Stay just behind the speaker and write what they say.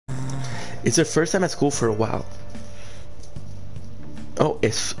It's her first time at school for a while. Oh,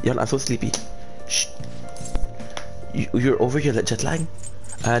 I'm so sleepy. Shh. You're over your jet lag?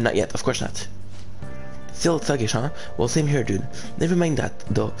 Not yet, of course not. Still sluggish, huh? Well, same here, dude. Never mind that,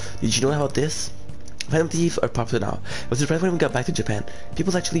 though. Did you know about this? Phantom Thief are popular now. I was surprised when we got back to Japan.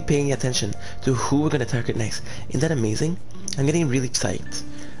 People's actually paying attention to who we're gonna target next. Isn't that amazing? I'm getting really psyched.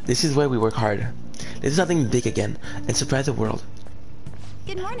 This is where we work hard. Let's do something big again and surprise the world.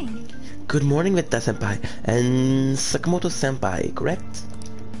 Good morning. Good morning, Vita-senpai and Sakamoto-senpai, correct?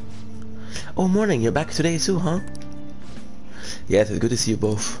 Oh, morning. You're back today too, huh? Yes, it's good to see you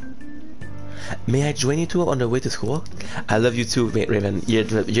both. May I join you two on the way to school? I love you too, Raven.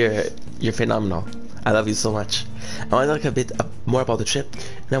 You're phenomenal. I love you so much. I want to talk a bit more about the trip,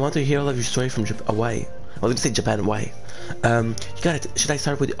 and I want to hear all of your story from Hawaii. I was going to say Japan, why? You got it. Should I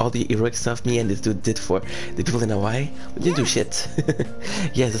start with all the heroic stuff me and this dude did for the people in Hawaii? We didn't do shit.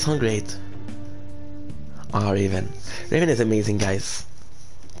 Yes, that sounds great. Oh, Raven. Raven is amazing, guys.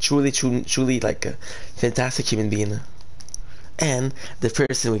 Truly like a fantastic human being. And the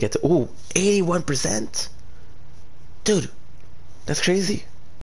first thing we get to, 81%? Dude, that's crazy.